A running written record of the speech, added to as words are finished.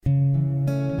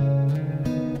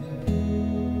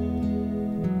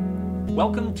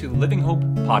Welcome to Living Hope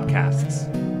Podcasts.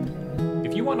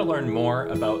 If you want to learn more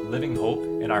about Living Hope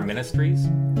and our ministries,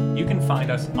 you can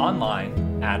find us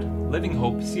online at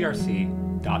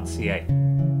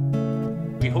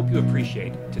livinghopecrc.ca. We hope you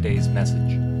appreciate today's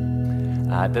message.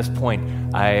 At this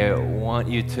point, I want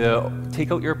you to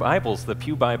take out your Bibles, the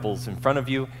pew Bibles in front of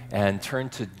you, and turn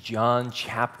to John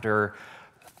chapter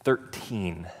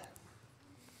 13.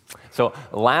 So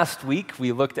last week,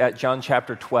 we looked at John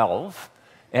chapter 12,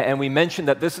 and we mentioned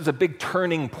that this is a big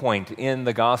turning point in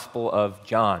the Gospel of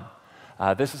John.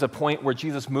 This is a point where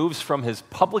Jesus moves from his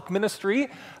public ministry,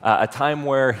 a time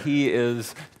where he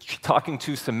is talking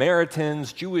to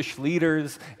Samaritans, Jewish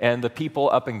leaders, and the people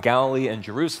up in Galilee and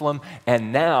Jerusalem.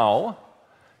 And now,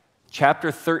 chapter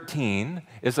 13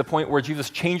 is the point where Jesus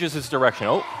changes his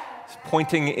direction. He's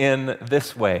pointing in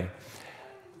this way.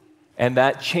 And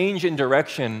that change in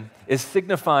direction is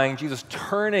signifying Jesus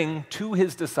turning to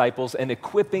his disciples and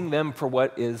equipping them for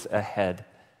what is ahead.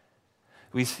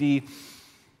 We see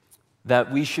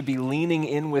that we should be leaning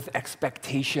in with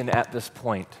expectation at this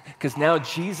point, because now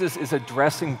Jesus is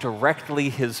addressing directly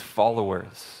his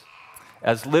followers.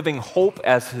 As Living Hope,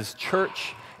 as his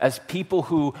church, as people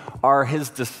who are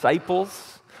his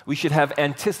disciples, we should have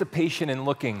anticipation in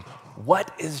looking,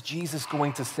 what is Jesus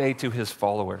going to say to his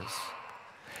followers?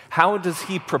 How does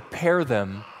he prepare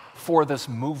them for this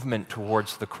movement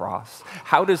towards the cross?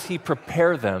 How does he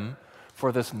prepare them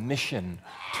for this mission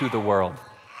to the world?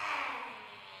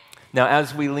 Now,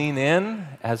 as we lean in,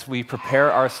 as we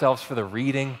prepare ourselves for the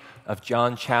reading of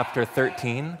John chapter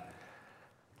 13,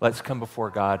 let's come before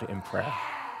God in prayer.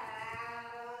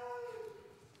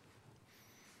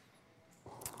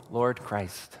 Lord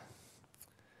Christ,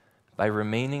 by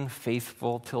remaining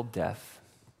faithful till death,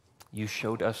 you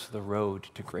showed us the road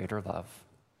to greater love.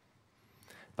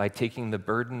 By taking the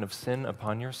burden of sin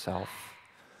upon yourself,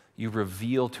 you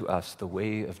reveal to us the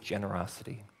way of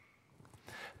generosity.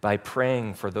 By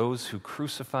praying for those who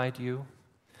crucified you,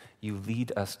 you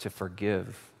lead us to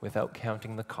forgive without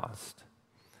counting the cost.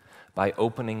 By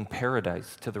opening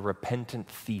paradise to the repentant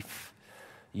thief,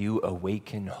 you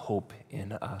awaken hope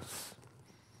in us.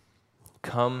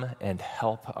 Come and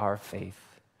help our faith,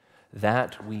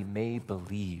 that we may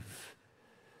believe.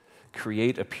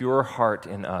 Create a pure heart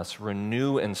in us,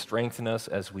 renew and strengthen us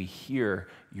as we hear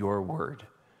your word.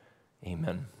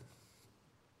 Amen.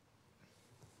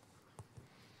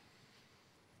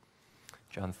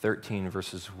 John 13,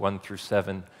 verses 1 through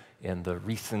 7 in the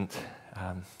recent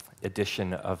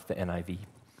edition of the NIV.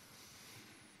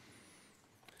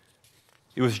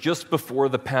 It was just before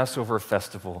the Passover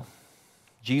festival.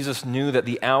 Jesus knew that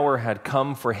the hour had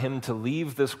come for him to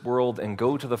leave this world and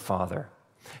go to the Father.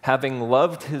 Having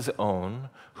loved his own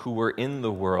who were in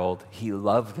the world, he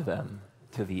loved them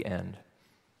to the end.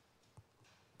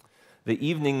 The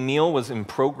evening meal was in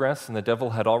progress, and the devil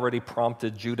had already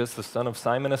prompted Judas, the son of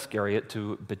Simon Iscariot,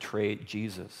 to betray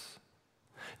Jesus.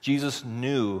 Jesus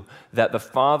knew that the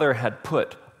Father had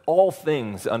put all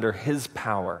things under his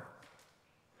power,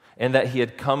 and that he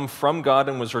had come from God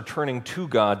and was returning to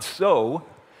God. So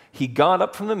he got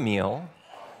up from the meal,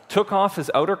 took off his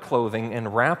outer clothing,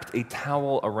 and wrapped a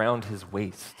towel around his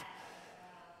waist.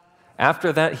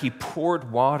 After that, he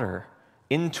poured water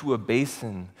into a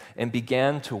basin and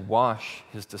began to wash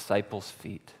his disciples'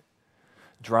 feet,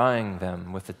 drying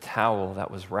them with a towel that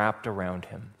was wrapped around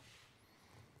him.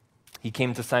 He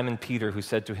came to Simon Peter, who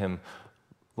said to him,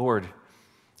 "Lord,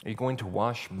 are you going to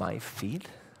wash my feet?"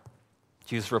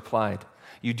 Jesus replied,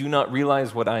 "You do not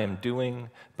realize what I am doing,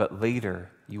 but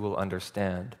later you will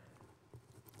understand."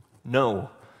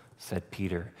 "No," said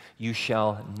Peter, "you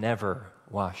shall never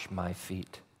wash my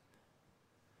feet."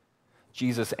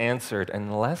 Jesus answered,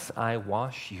 "Unless I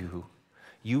wash you,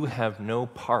 you have no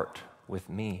part with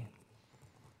me."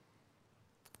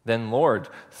 "Then, Lord,"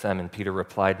 Simon Peter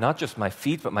replied, "not just my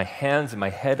feet, but my hands and my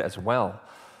head as well."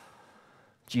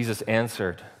 Jesus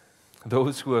answered,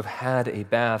 "Those who have had a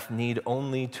bath need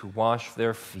only to wash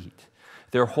their feet.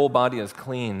 Their whole body is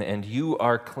clean, and you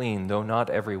are clean, though not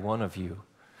every one of you."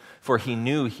 For he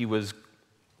knew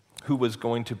who was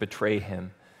going to betray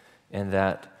him, and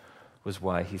that was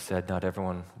why he said not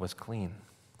everyone was clean.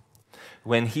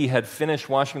 When he had finished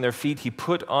washing their feet, he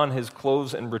put on his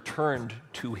clothes and returned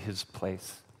to his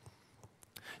place.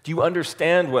 "Do you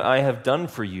understand what I have done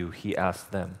for you?" he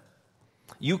asked them.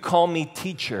 "You call me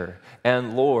teacher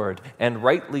and Lord, and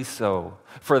rightly so,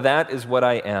 for that is what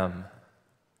I am.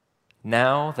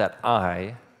 Now that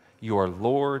I, your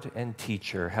Lord and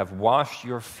teacher, have washed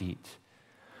your feet,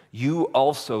 you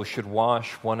also should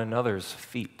wash one another's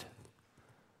feet.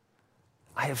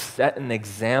 I have set an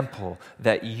example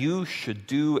that you should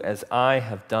do as I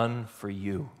have done for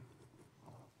you.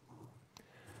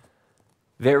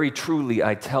 Very truly,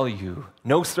 I tell you,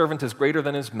 no servant is greater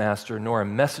than his master, nor a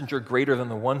messenger greater than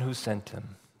the one who sent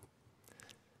him.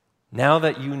 Now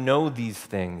that you know these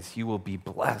things, you will be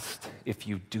blessed if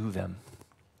you do them.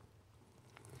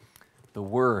 The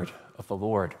word of the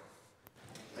Lord.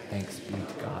 Thanks be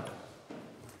to God.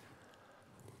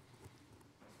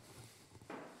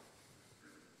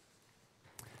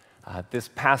 This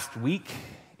past week,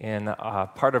 in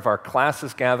part of our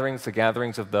classes gatherings, the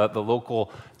gatherings of the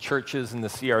local churches in the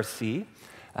CRC,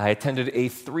 I attended a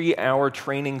 3-hour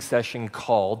training session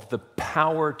called The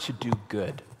Power to Do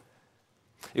Good.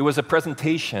 It was a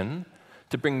presentation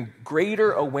to bring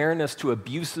greater awareness to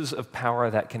abuses of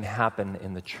power that can happen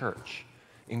in the church,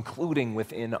 including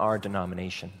within our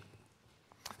denomination.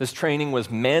 This training was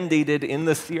mandated in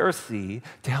the CRC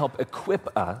to help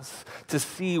equip us to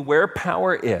see where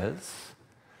power is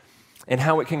and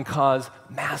how it can cause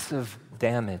massive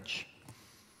damage.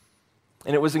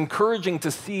 And it was encouraging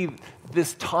to see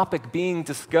this topic being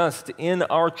discussed in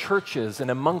our churches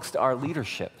and amongst our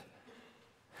leadership.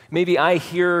 Maybe I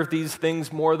hear these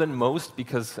things more than most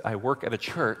because I work at a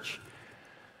church,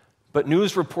 but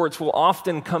news reports will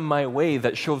often come my way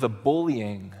that show the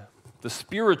bullying, the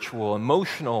spiritual,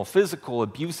 emotional, physical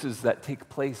abuses that take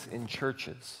place in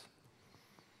churches.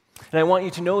 And I want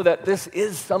you to know that this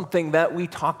is something that we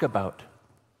talk about.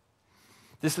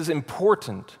 This is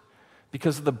important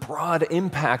because of the broad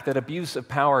impact that abuse of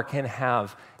power can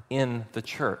have in the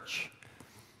church.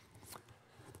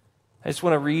 I just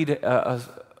want to read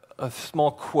a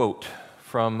small quote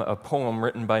from a poem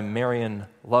written by Marian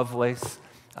Lovelace.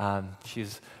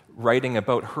 She's writing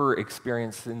about her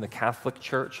experience in the Catholic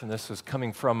Church, and this was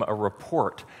coming from a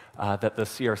report that the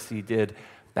CRC did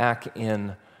back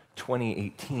in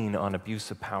 2018 on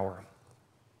abuse of power.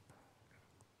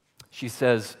 She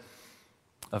says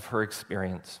of her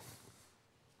experience,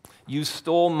 "You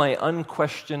stole my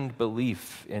unquestioned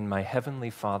belief in my Heavenly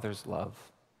Father's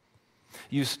love.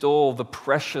 You stole the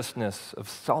preciousness of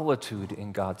solitude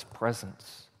in God's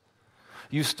presence.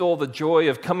 You stole the joy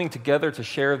of coming together to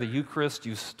share the Eucharist.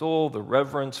 You stole the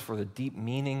reverence for the deep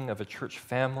meaning of a church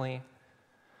family.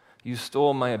 You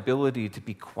stole my ability to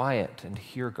be quiet and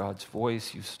hear God's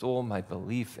voice. You stole my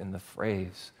belief in the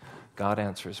phrase, God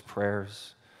answers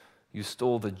prayers. You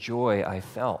stole the joy I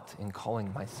felt in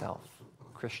calling myself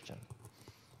Christian."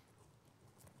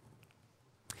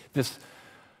 This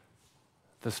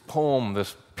poem,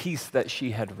 this piece that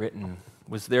she had written,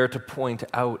 was there to point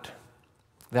out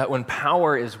that when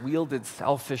power is wielded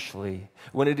selfishly,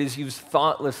 when it is used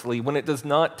thoughtlessly, when it does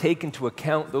not take into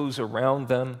account those around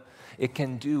them, it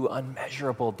can do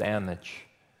unmeasurable damage.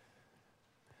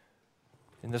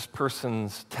 In this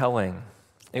person's telling,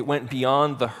 it went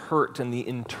beyond the hurt and the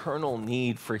internal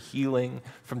need for healing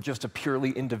from just a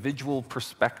purely individual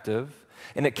perspective,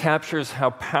 and it captures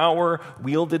how power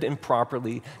wielded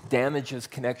improperly damages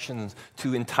connections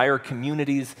to entire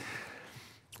communities.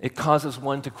 It causes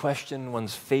one to question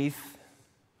one's faith.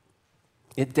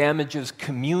 It damages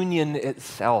communion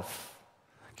itself,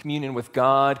 communion with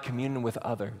God, communion with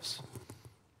others.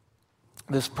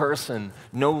 This person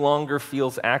no longer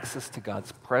feels access to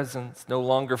God's presence, no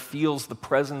longer feels the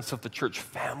presence of the church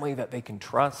family that they can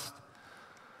trust,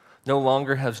 no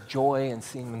longer has joy in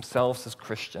seeing themselves as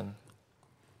Christian.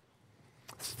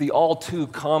 It's the all too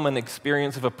common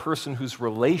experience of a person whose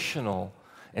relational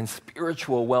and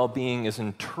spiritual well-being is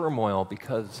in turmoil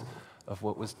because of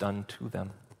what was done to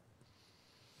them.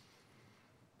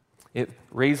 It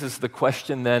raises the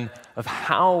question then of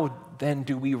how then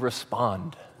do we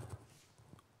respond?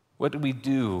 What do we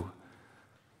do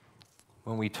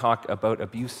when we talk about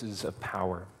abuses of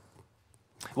power?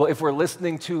 Well, if we're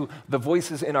listening to the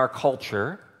voices in our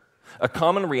culture, a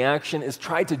common reaction is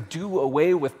try to do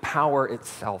away with power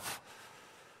itself.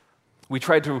 We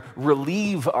try to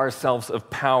relieve ourselves of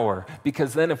power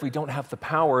because then if we don't have the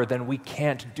power, then we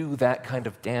can't do that kind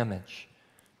of damage.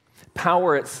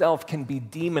 Power itself can be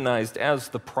demonized as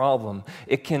the problem.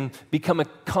 It can become a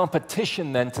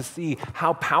competition then to see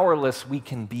how powerless we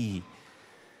can be.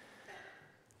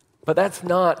 But that's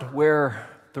not where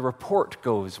the report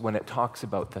goes when it talks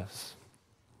about this.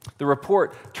 The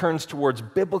report turns towards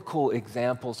biblical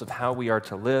examples of how we are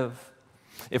to live.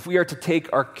 If we are to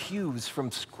take our cues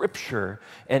from Scripture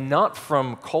and not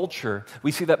from culture,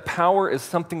 we see that power is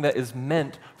something that is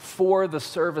meant for the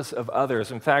service of others.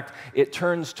 In fact, it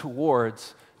turns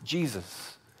towards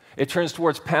Jesus. It turns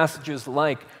towards passages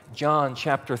like John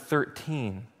chapter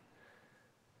 13.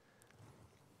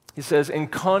 He says, in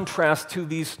contrast to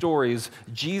these stories,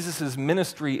 Jesus'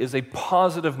 ministry is a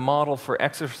positive model for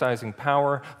exercising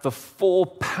power. The full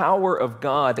power of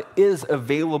God is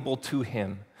available to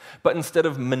him. But instead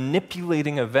of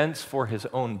manipulating events for his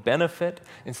own benefit,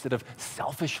 instead of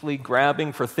selfishly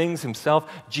grabbing for things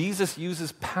himself, Jesus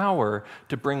uses power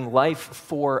to bring life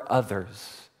for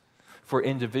others, for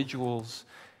individuals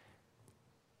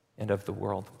and of the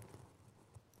world.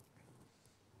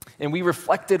 And we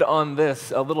reflected on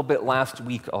this a little bit last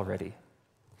week already.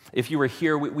 If you were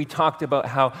here, we talked about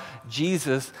how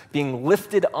Jesus being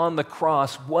lifted on the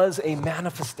cross was a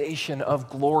manifestation of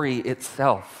glory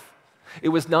itself. It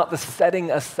was not the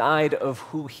setting aside of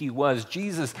who he was.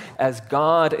 Jesus, as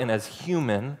God and as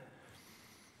human,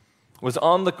 was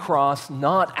on the cross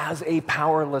not as a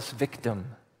powerless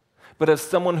victim, but as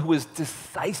someone who is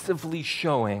decisively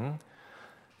showing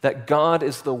that God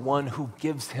is the one who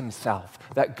gives himself,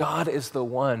 that God is the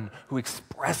one who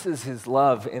expresses his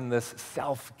love in this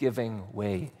self-giving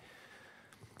way.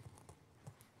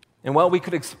 And while we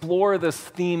could explore this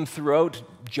theme throughout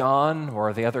John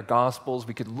or the other Gospels,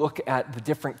 we could look at the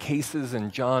different cases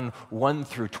in John 1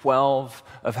 through 12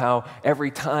 of how every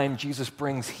time Jesus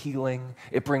brings healing,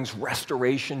 it brings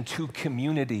restoration to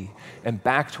community and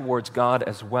back towards God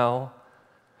as well.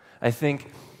 I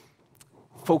think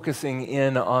focusing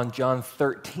in on John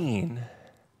 13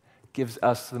 gives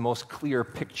us the most clear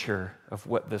picture of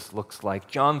what this looks like.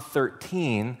 John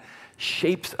 13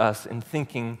 shapes us in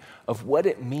thinking of what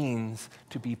it means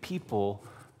to be people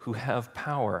who have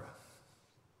power.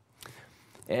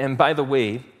 And by the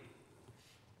way,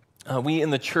 we in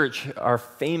the church are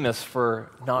famous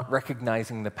for not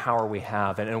recognizing the power we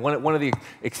have. And one of the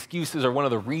excuses or one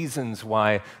of the reasons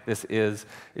why this is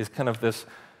kind of this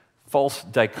false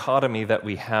dichotomy that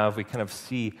we have. We kind of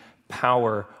see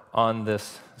power on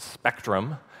this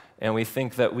spectrum, and we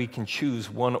think that we can choose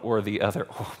one or the other.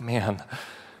 Oh, man.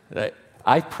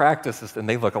 I practice this, and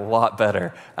they look a lot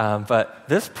better. But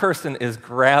this person is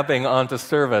grabbing onto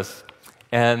service,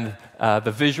 and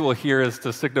the visual here is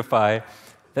to signify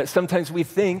that sometimes we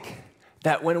think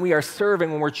that when we are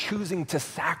serving, when we're choosing to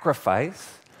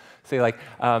sacrifice, say like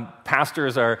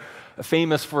pastors are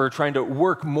famous for trying to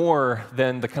work more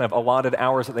than the kind of allotted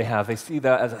hours that they have. They see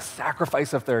that as a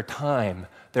sacrifice of their time.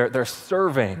 They're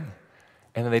serving,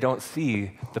 and then they don't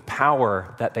see the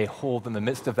power that they hold in the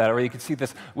midst of that. Or you can see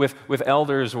this with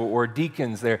elders or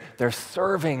deacons. They're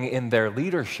serving in their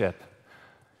leadership,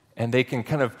 and they can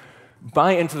kind of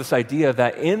buy into this idea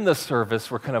that in the service,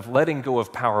 we're kind of letting go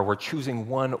of power. We're choosing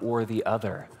one or the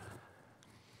other.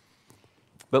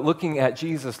 But looking at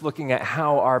Jesus, looking at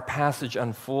how our passage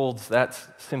unfolds, that's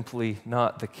simply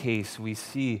not the case. We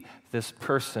see this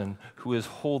person who is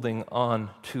holding on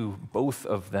to both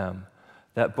of them,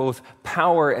 that both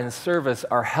power and service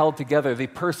are held together. The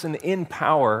person in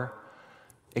power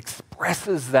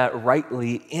expresses that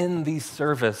rightly in the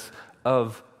service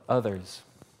of others.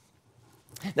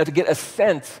 Now, to get a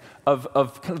sense of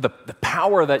kind of the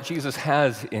power that Jesus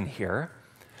has in here,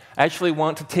 I actually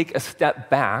want to take a step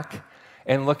back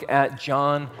and look at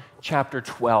John chapter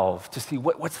 12 to see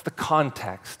what's the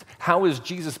context. How is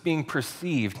Jesus being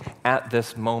perceived at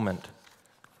this moment?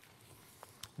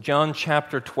 John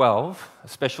chapter 12,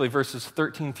 especially verses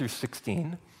 13 through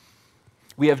 16,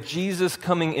 we have Jesus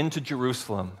coming into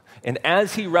Jerusalem. And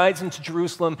as he rides into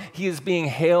Jerusalem, he is being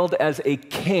hailed as a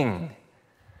king,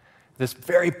 this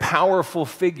very powerful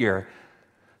figure.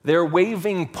 They're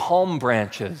waving palm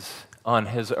branches on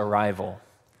his arrival.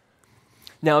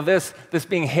 Now, this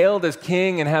being hailed as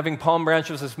king and having palm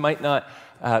branches, this might not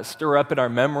stir up in our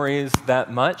memories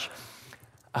that much,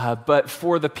 but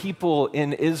for the people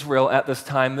in Israel at this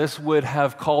time, this would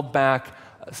have called back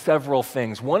several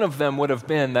things. One of them would have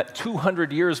been that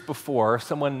 200 years before,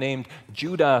 someone named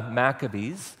Judah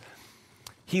Maccabees,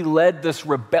 he led this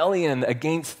rebellion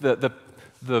against the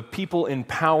people in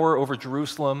power over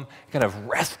Jerusalem, kind of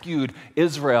rescued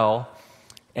Israel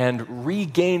and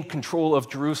regained control of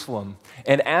Jerusalem.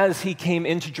 And as he came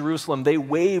into Jerusalem, they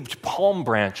waved palm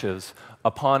branches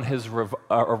upon his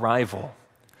arrival.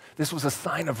 This was a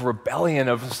sign of rebellion,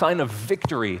 a sign of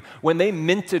victory. When they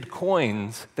minted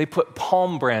coins, they put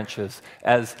palm branches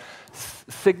as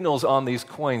signals on these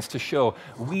coins to show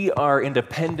we are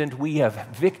independent, we have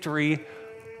victory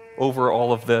over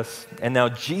all of this. And now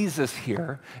Jesus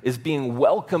here is being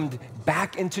welcomed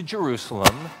back into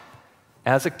Jerusalem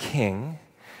as a king,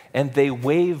 and they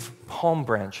wave palm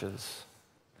branches,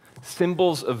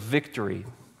 symbols of victory.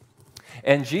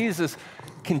 And Jesus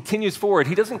continues forward.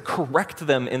 He doesn't correct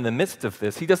them in the midst of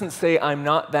this. He doesn't say, I'm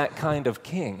not that kind of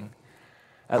king,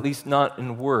 at least not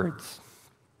in words.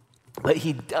 But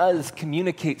he does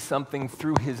communicate something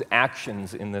through his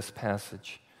actions in this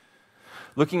passage.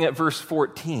 Looking at verse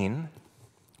 14,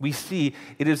 we see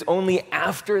it is only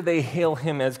after they hail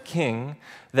him as king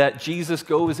that Jesus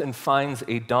goes and finds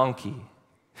a donkey.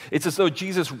 It's as though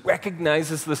Jesus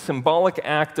recognizes the symbolic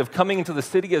act of coming into the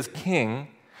city as king,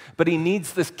 but he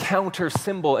needs this counter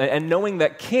symbol. And knowing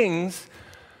that kings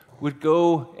would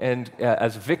go and,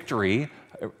 as victory,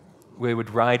 we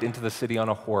would ride into the city on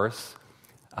a horse,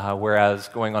 whereas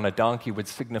going on a donkey would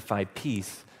signify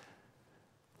peace.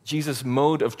 Jesus'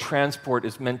 mode of transport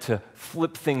is meant to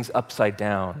flip things upside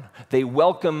down. They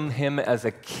welcome him as a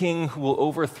king who will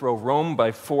overthrow Rome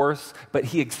by force, but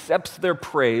he accepts their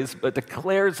praise, but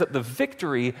declares that the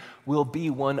victory will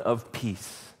be one of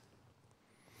peace.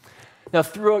 Now,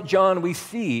 throughout John, we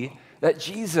see that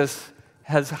Jesus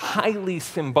has highly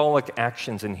symbolic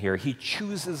actions in here. He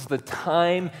chooses the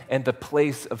time and the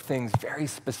place of things very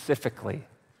specifically.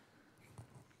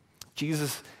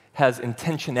 Jesus has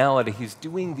intentionality. He's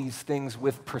doing these things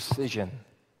with precision.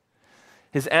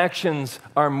 His actions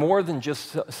are more than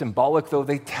just symbolic, though.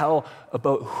 They tell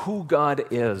about who God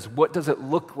is. What does it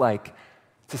look like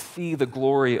to see the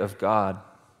glory of God?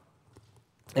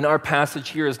 And our passage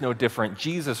here is no different.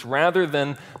 Jesus, rather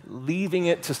than leaving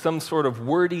it to some sort of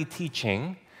wordy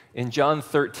teaching, in John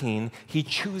 13, he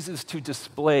chooses to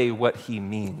display what he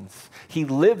means. He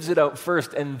lives it out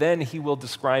first, and then he will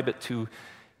describe it to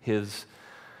his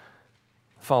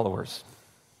followers.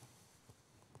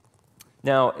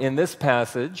 Now, in this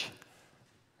passage,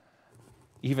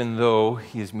 even though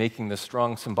he is making this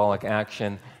strong symbolic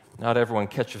action, not everyone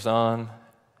catches on.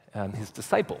 His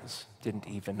disciples didn't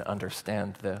even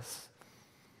understand this.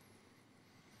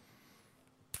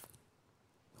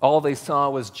 All they saw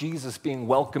was Jesus being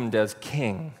welcomed as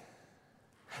king.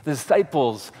 The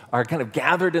disciples are kind of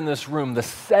gathered in this room. The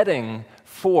setting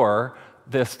for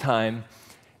this time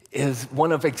is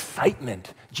one of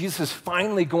excitement. Jesus is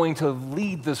finally going to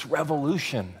lead this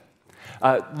revolution.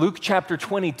 Luke chapter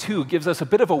 22 gives us a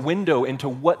bit of a window into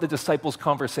what the disciples'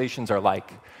 conversations are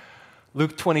like.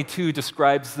 Luke 22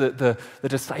 describes the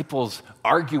disciples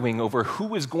arguing over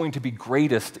who is going to be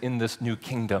greatest in this new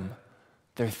kingdom.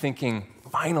 They're thinking,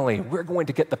 finally, we're going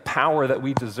to get the power that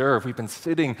we deserve. We've been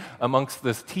sitting amongst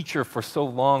this teacher for so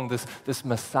long, this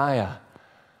Messiah.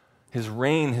 His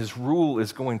reign, his rule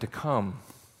is going to come.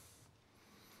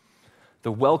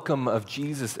 The welcome of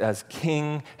Jesus as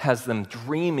king has them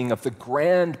dreaming of the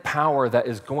grand power that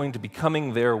is going to be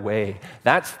coming their way.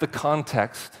 That's the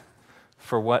context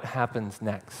for what happens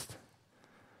next.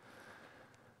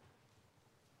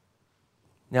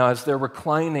 Now, as they're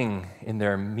reclining in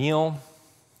their meal,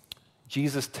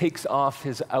 Jesus takes off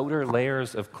his outer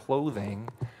layers of clothing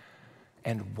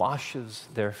and washes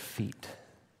their feet.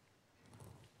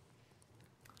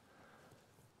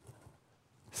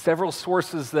 Several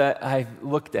sources that I've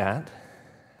looked at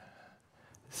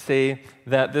say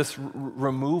that this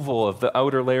removal of the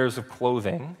outer layers of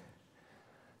clothing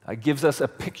gives us a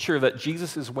picture that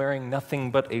Jesus is wearing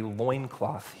nothing but a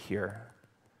loincloth here,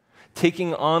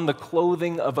 taking on the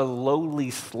clothing of a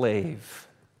lowly slave.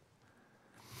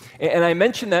 And I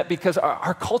mention that because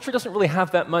our culture doesn't really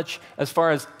have that much as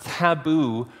far as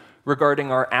taboo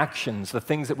regarding our actions, the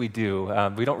things that we do.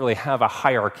 We don't really have a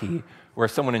hierarchy where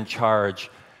someone in charge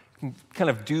can kind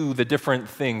of do the different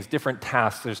things, different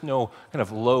tasks. There's no kind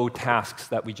of low tasks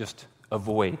that we just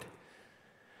avoid.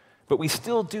 But we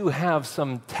still do have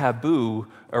some taboo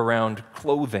around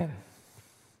clothing.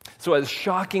 So as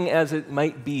shocking as it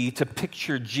might be to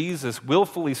picture Jesus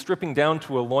willfully stripping down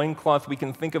to a loincloth, we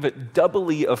can think of it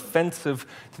doubly offensive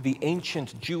to the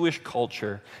ancient Jewish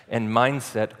culture and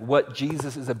mindset, what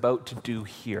Jesus is about to do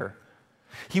here.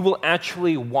 He will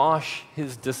actually wash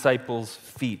his disciples'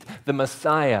 feet. The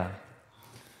Messiah,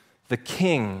 the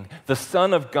King, the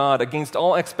Son of God, against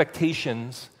all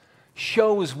expectations,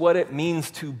 shows what it means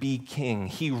to be king.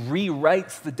 He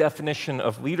rewrites the definition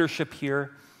of leadership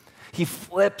here. He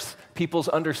flips people's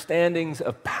understandings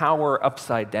of power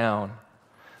upside down.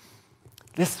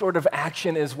 This sort of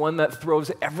action is one that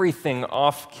throws everything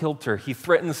off kilter. He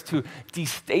threatens to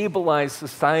destabilize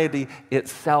society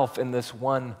itself in this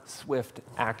one swift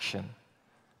action.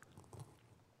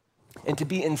 And to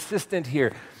be insistent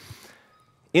here,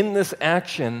 in this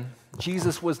action,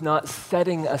 Jesus was not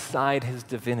setting aside his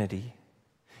divinity.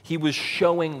 He was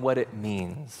showing what it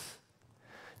means.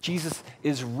 Jesus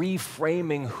is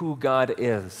reframing who God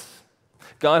is.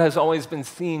 God has always been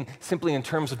seen simply in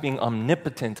terms of being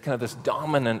omnipotent, kind of this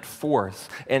dominant force.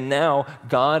 And now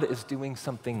God is doing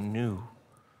something new.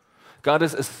 God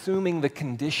is assuming the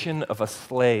condition of a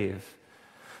slave.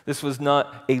 This was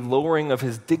not a lowering of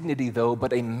his dignity, though,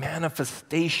 but a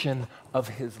manifestation of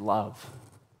his love.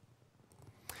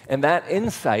 And that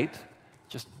insight,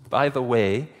 just by the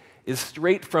way, is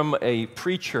straight from a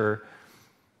preacher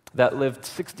that lived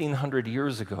 1,600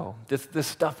 years ago. This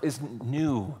stuff isn't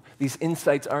new. These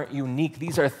insights aren't unique.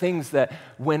 These are things that,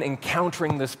 when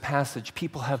encountering this passage,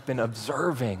 people have been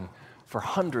observing for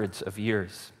hundreds of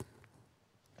years.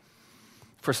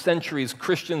 For centuries,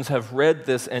 Christians have read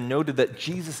this and noted that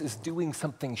Jesus is doing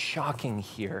something shocking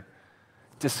here,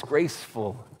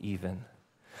 disgraceful even.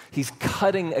 He's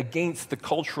cutting against the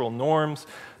cultural norms.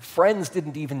 Friends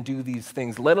didn't even do these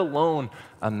things, let alone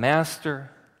a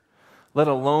master, let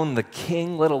alone the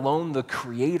king, let alone the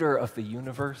creator of the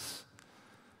universe.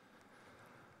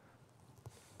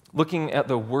 Looking at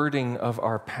the wording of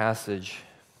our passage,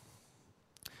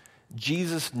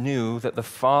 Jesus knew that the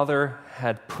Father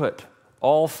had put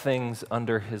all things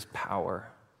under his power.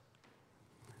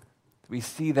 We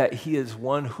see that he is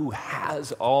one who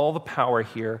has all the power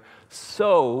here,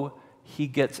 so he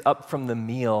gets up from the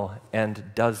meal and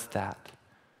does that.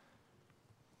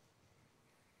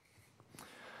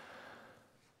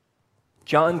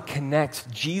 John connects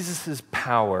Jesus'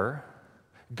 power,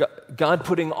 God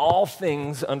putting all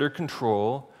things under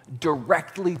control,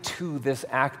 directly to this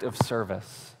act of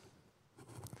service.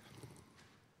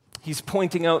 He's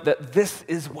pointing out that this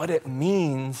is what it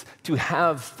means to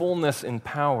have fullness in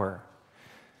power.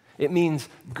 It means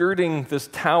girding this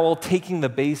towel, taking the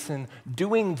basin,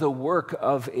 doing the work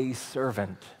of a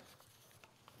servant.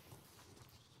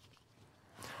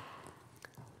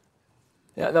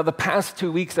 Now, the past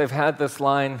 2 weeks, I've had this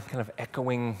line kind of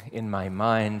echoing in my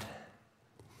mind.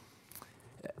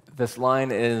 This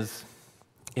line is,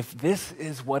 if this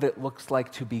is what it looks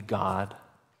like to be God,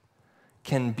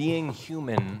 can being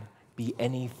human be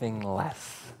anything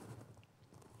less?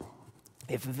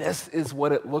 If this is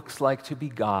what it looks like to be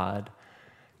God,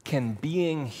 can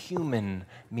being human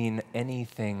mean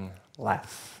anything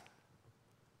less?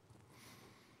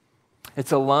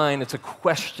 It's a line, it's a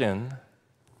question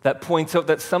that points out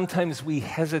that sometimes we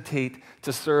hesitate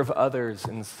to serve others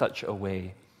in such a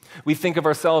way. We think of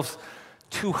ourselves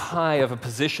too high of a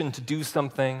position to do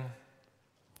something.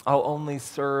 I'll only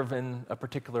serve in a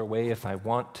particular way if I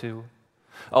want to.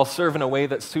 I'll serve in a way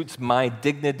that suits my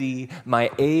dignity,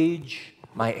 my age,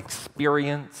 my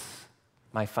experience,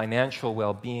 my financial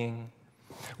well-being.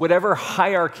 Whatever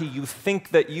hierarchy you think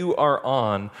that you are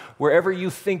on, wherever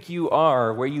you think you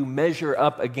are, where you measure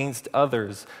up against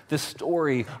others, this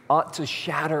story ought to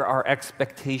shatter our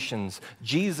expectations.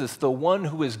 Jesus, the one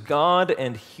who is God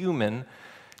and human,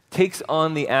 takes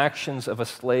on the actions of a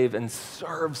slave and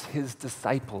serves his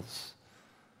disciples.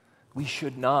 We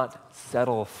should not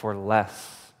settle for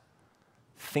less,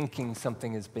 thinking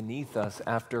something is beneath us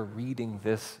after reading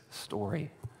this story.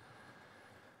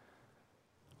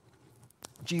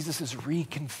 Jesus is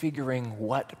reconfiguring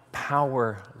what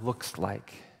power looks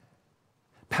like.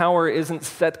 Power isn't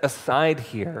set aside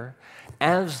here.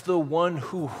 As the one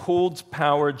who holds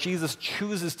power, Jesus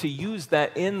chooses to use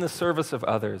that in the service of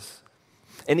others.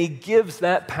 And he gives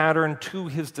that pattern to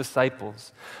his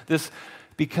disciples. This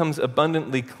becomes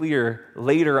abundantly clear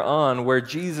later on, where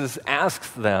Jesus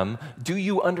asks them, "Do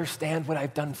you understand what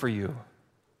I've done for you?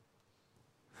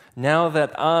 Now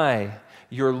that I,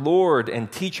 your Lord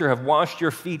and teacher, have washed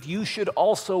your feet, you should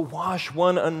also wash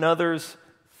one another's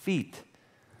feet.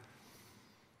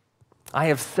 I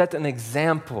have set an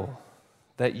example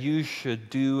that you should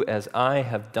do as I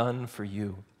have done for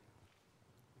you."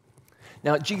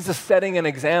 Now, Jesus setting an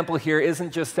example here isn't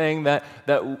just saying that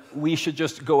we should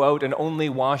just go out and only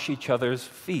wash each other's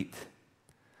feet.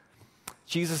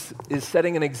 Jesus is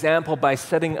setting an example by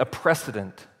setting a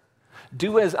precedent.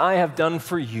 Do as I have done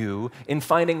for you in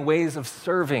finding ways of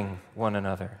serving one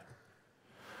another.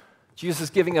 Jesus is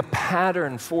giving a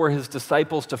pattern for his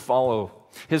disciples to follow,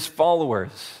 his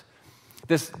followers.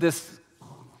 This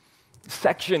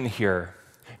section here,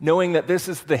 knowing that this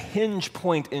is the hinge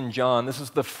point in John, this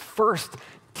is the first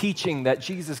teaching that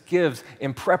Jesus gives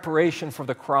in preparation for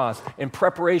the cross, in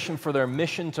preparation for their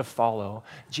mission to follow.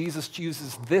 Jesus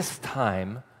chooses this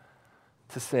time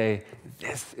to say,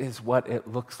 this is what it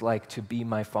looks like to be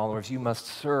my followers. You must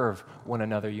serve one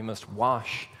another. You must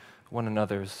wash one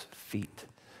another's feet.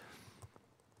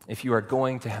 If you are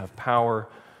going to have power,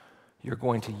 you're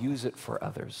going to use it for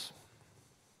others.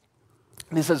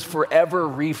 This has forever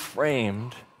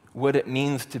reframed what it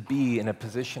means to be in a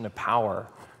position of power,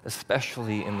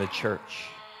 especially in the church.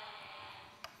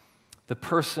 The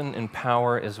person in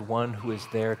power is one who is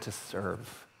there to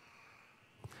serve.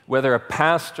 Whether a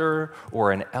pastor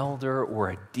or an elder or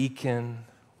a deacon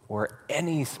or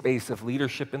any space of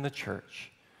leadership in the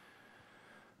church,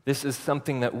 this is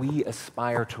something that we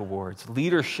aspire towards.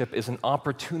 Leadership is an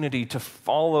opportunity to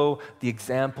follow the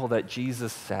example that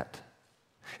Jesus set.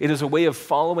 It is a way of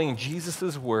following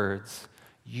Jesus' words,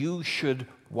 you should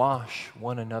wash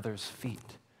one another's feet.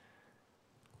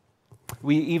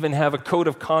 We even have a code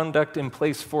of conduct in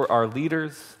place for our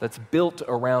leaders that's built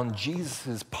around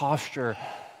Jesus' posture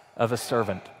of a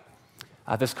servant.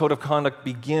 This code of conduct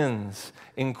begins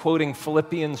in quoting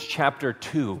Philippians chapter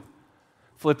 2.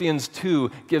 Philippians 2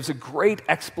 gives a great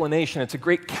explanation. It's a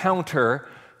great counter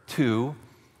to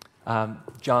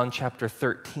John chapter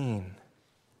 13.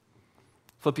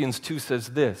 Philippians 2 says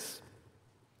this,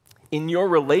 in your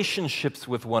relationships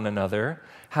with one another,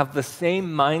 have the same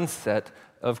mindset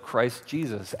of Christ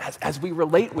Jesus. As we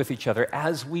relate with each other,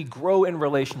 as we grow in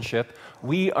relationship,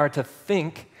 we are to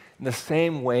think in the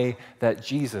same way that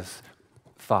Jesus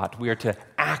thought. We are to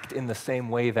act in the same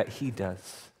way that he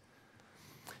does.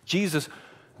 Jesus,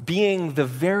 being the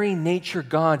very nature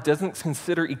God, doesn't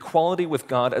consider equality with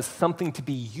God as something to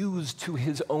be used to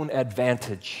his own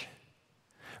advantage.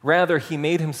 Rather, he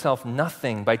made himself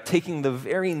nothing by taking the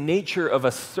very nature of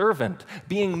a servant.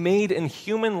 Being made in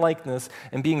human likeness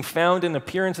and being found in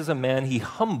appearance as a man, he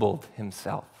humbled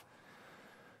himself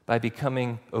by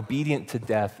becoming obedient to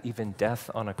death, even death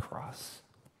on a cross.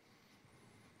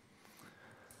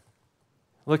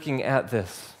 Looking at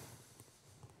this,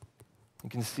 you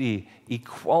can see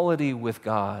equality with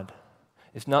God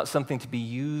is not something to be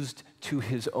used to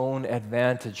his own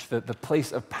advantage. The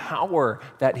place of power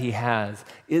that he has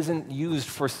isn't used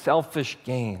for selfish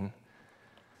gain,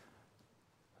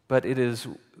 but it is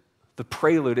the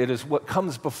prelude. It is what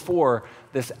comes before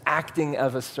this acting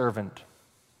of a servant.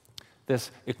 This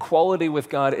equality with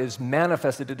God is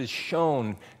manifested, it is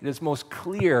shown, it is most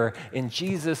clear in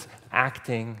Jesus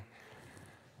acting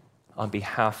on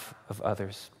behalf of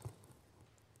others.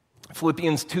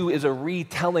 Philippians 2 is a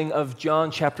retelling of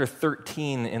John chapter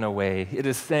 13 in a way. It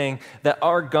is saying that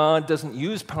our God doesn't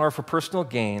use power for personal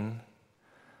gain,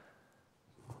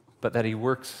 but that he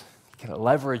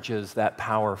leverages that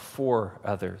power for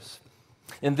others.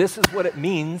 And this is what it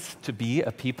means to be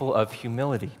a people of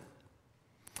humility.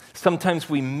 Sometimes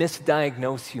we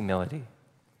misdiagnose humility,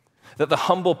 that the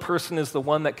humble person is the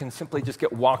one that can simply just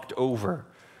get walked over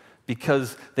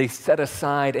because they set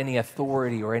aside any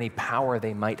authority or any power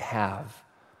they might have.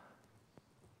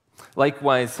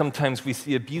 Likewise, sometimes we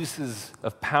see abuses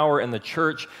of power in the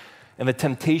church, and the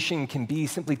temptation can be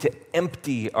simply to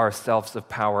empty ourselves of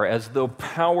power as though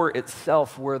power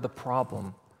itself were the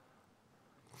problem.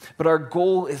 But our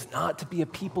goal is not to be a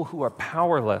people who are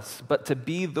powerless, but to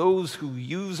be those who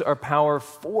use our power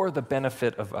for the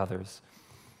benefit of others.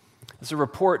 There's a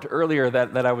report earlier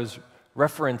that I was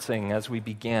referencing as we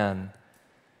began.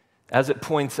 As it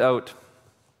points out,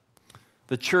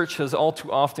 the church has all too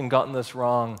often gotten this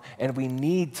wrong, and we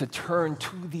need to turn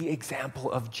to the example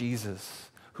of Jesus,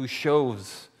 who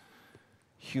shows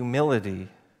humility.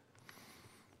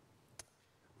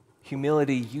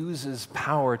 Humility uses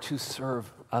power to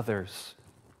serve others.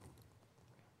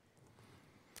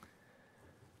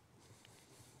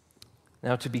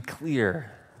 Now, to be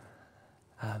clear,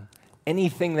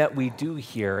 anything that we do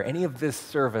here, any of this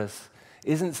service,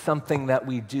 isn't something that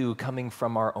we do coming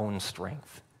from our own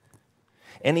strength.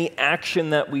 Any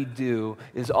action that we do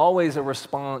is always a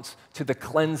response to the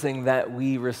cleansing that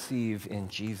we receive in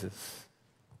Jesus.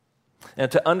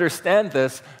 And to understand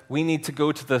this, we need to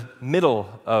go to the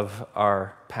middle of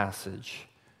our passage,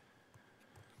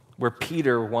 where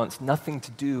Peter wants nothing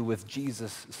to do with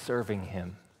Jesus serving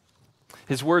him.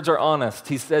 His words are honest.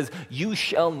 He says, "You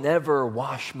shall never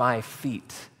wash my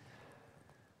feet."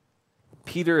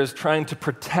 Peter is trying to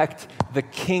protect the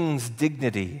king's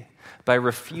dignity by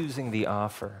refusing the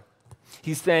offer.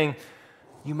 He's saying,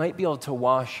 you might be able to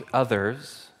wash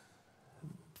others,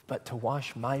 but to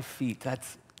wash my feet,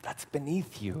 that's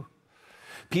beneath you.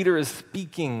 Peter is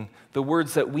speaking the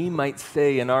words that we might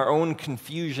say in our own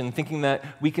confusion, thinking that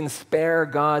we can spare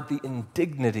God the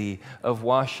indignity of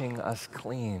washing us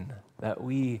clean, that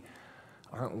we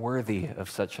aren't worthy of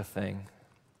such a thing.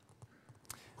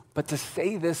 But to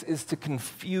say this is to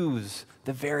confuse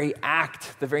the very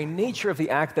act, the very nature of the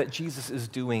act that Jesus is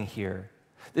doing here.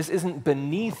 This isn't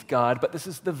beneath God, but this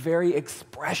is the very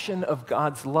expression of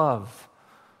God's love.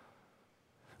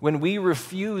 When we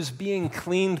refuse being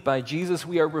cleaned by Jesus,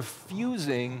 we are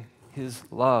refusing his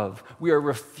love. We are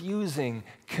refusing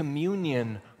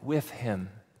communion with him.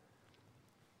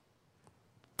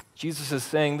 Jesus is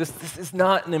saying this is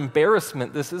not an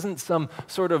embarrassment. This isn't some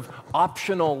sort of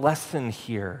optional lesson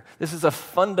here. This is a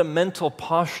fundamental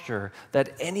posture that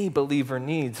any believer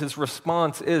needs. His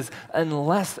response is,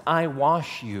 unless I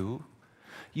wash you,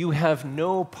 you have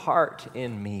no part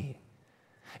in me.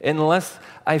 Unless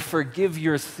I forgive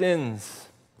your sins,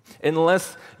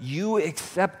 Unless you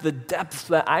accept the depths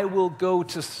that I will go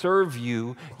to serve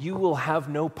you, you will have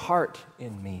no part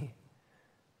in me.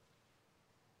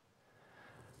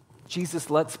 Jesus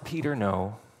lets Peter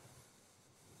know,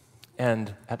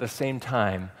 and at the same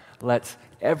time, lets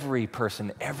every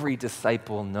person, every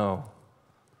disciple know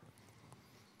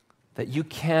that you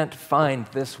can't find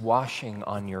this washing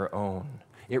on your own.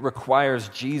 It requires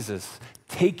Jesus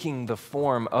taking the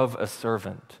form of a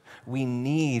servant. We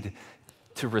need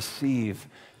to receive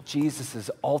Jesus'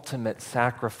 ultimate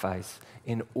sacrifice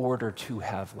in order to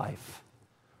have life.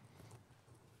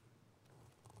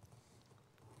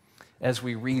 As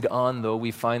we read on, though,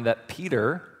 we find that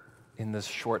Peter, in this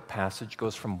short passage,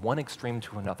 goes from one extreme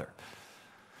to another.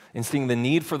 In seeing the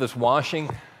need for this washing,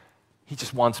 he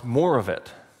just wants more of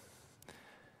it.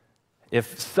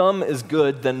 If some is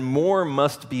good, then more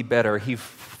must be better. He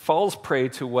falls prey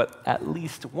to what at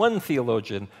least one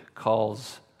theologian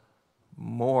calls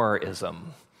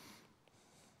moreism.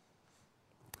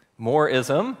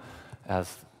 Moreism,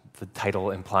 as the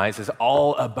title implies, is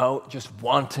all about just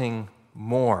wanting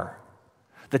more.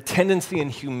 The tendency in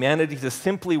humanity to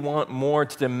simply want more,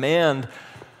 to demand.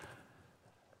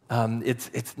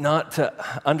 It's not to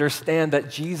understand that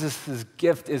Jesus'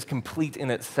 gift is complete in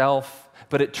itself,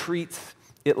 but it treats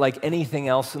it like anything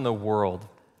else in the world.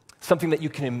 Something that you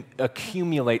can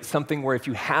accumulate, something where if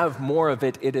you have more of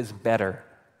it, it is better.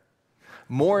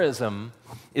 Moreism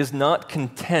is not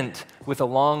content with a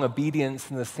long obedience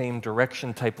in the same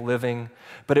direction type living,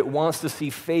 but it wants to see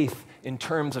faith in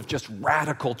terms of just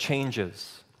radical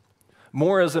changes.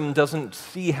 Moreism doesn't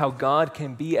see how God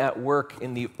can be at work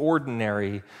in the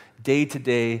ordinary,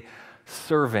 day-to-day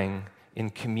serving in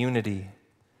community,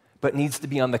 but needs to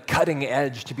be on the cutting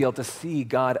edge to be able to see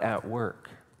God at work.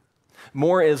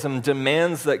 Moreism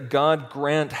demands that God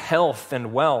grant health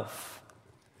and wealth,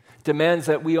 demands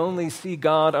that we only see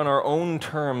God on our own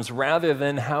terms rather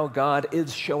than how God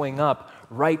is showing up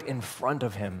right in front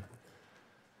of him.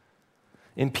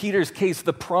 In Peter's case,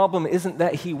 the problem isn't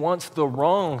that he wants the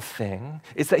wrong thing,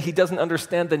 it's that he doesn't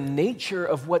understand the nature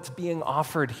of what's being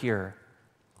offered here.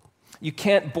 You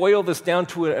can't boil this down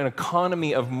to an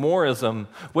economy of moreism.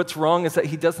 What's wrong is that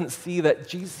he doesn't see that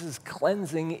Jesus'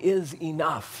 cleansing is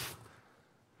enough.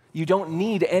 You don't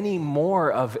need any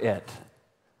more of it.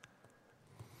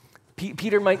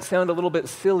 Peter might sound a little bit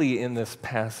silly in this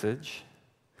passage,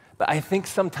 but I think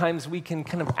sometimes we can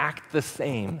kind of act the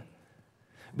same.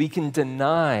 We can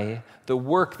deny the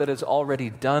work that is already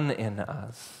done in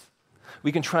us.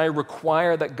 We can try to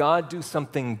require that God do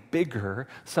something bigger,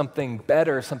 something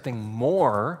better, something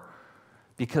more,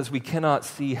 because we cannot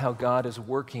see how God is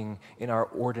working in our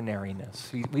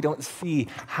ordinariness. We don't see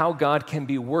how God can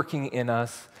be working in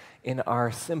us in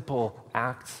our simple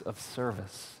acts of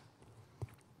service.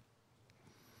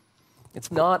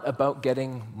 It's not about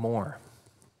getting more.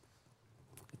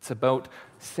 It's about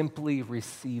simply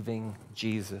receiving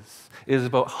Jesus. It is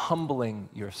about humbling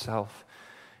yourself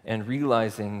and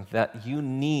realizing that you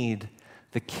need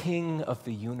the King of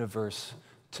the universe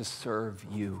to serve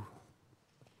you.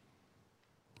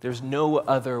 There's no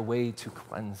other way to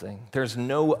cleansing. There's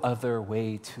no other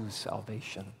way to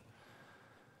salvation.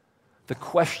 The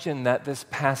question that this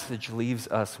passage leaves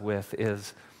us with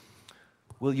is,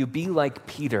 will you be like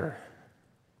Peter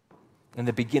in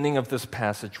the beginning of this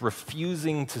passage,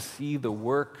 refusing to see the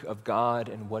work of God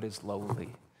and what is lowly?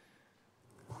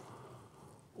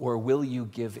 Or will you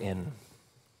give in?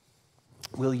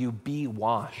 Will you be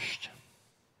washed,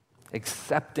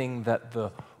 accepting that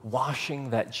the washing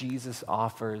that Jesus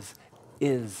offers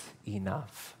is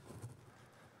enough?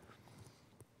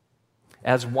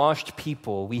 As washed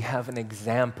people, we have an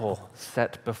example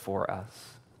set before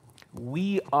us.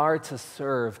 We are to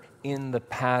serve in the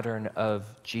pattern of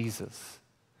Jesus,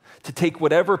 to take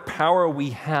whatever power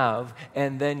we have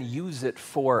and then use it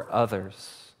for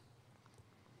others.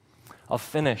 I'll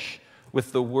finish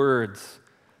with the words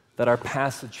that our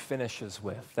passage finishes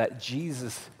with, that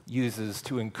Jesus uses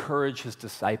to encourage his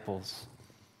disciples.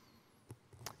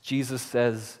 Jesus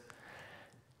says,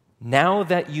 "Now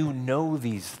that you know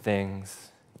these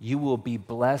things, you will be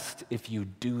blessed if you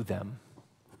do them."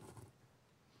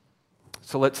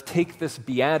 So let's take this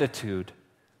beatitude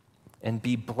and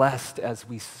be blessed as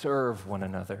we serve one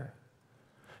another,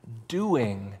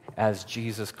 doing as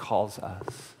Jesus calls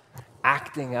us,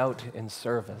 acting out in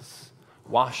service,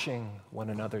 washing one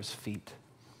another's feet.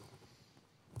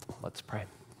 Let's pray.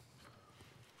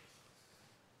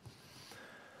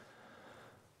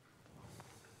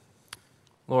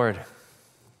 Lord,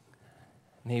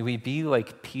 may we be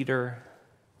like Peter,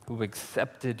 who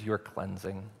accepted your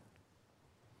cleansing.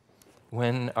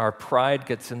 When our pride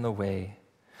gets in the way,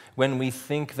 when we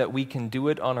think that we can do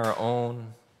it on our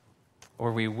own,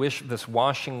 or we wish this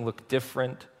washing looked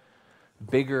different,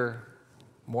 bigger,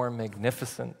 more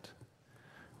magnificent,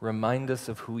 remind us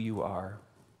of who you are.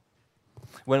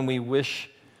 When we wish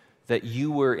that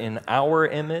you were in our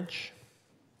image,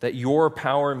 that your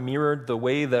power mirrored the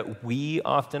way that we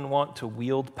often want to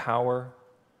wield power,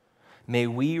 may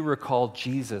we recall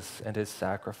Jesus and his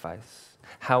sacrifice,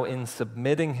 how in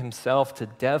submitting himself to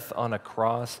death on a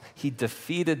cross, he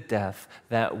defeated death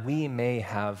that we may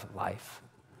have life.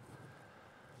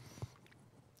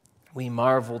 We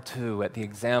marvel too at the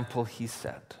example he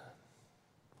set.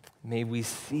 May we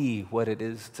see what it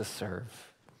is to serve.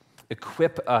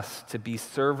 Equip us to be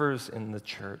servers in the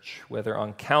church, whether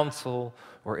on council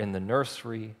or in the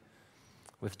nursery,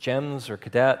 with GEMS or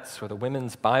cadets or the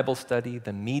women's Bible study,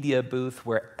 the media booth,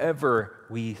 wherever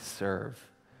we serve.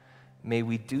 May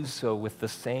we do so with the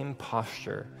same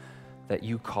posture that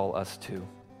you call us to,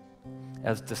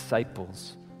 as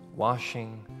disciples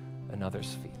washing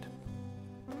another's feet.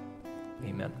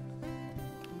 Amen.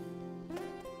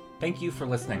 Thank you for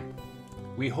listening.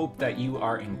 We hope that you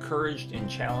are encouraged and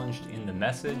challenged in the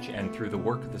message and through the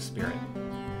work of the Spirit.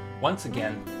 Once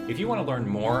again, if you want to learn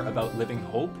more about Living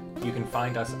Hope, you can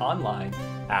find us online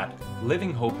at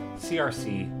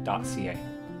livinghopecrc.ca.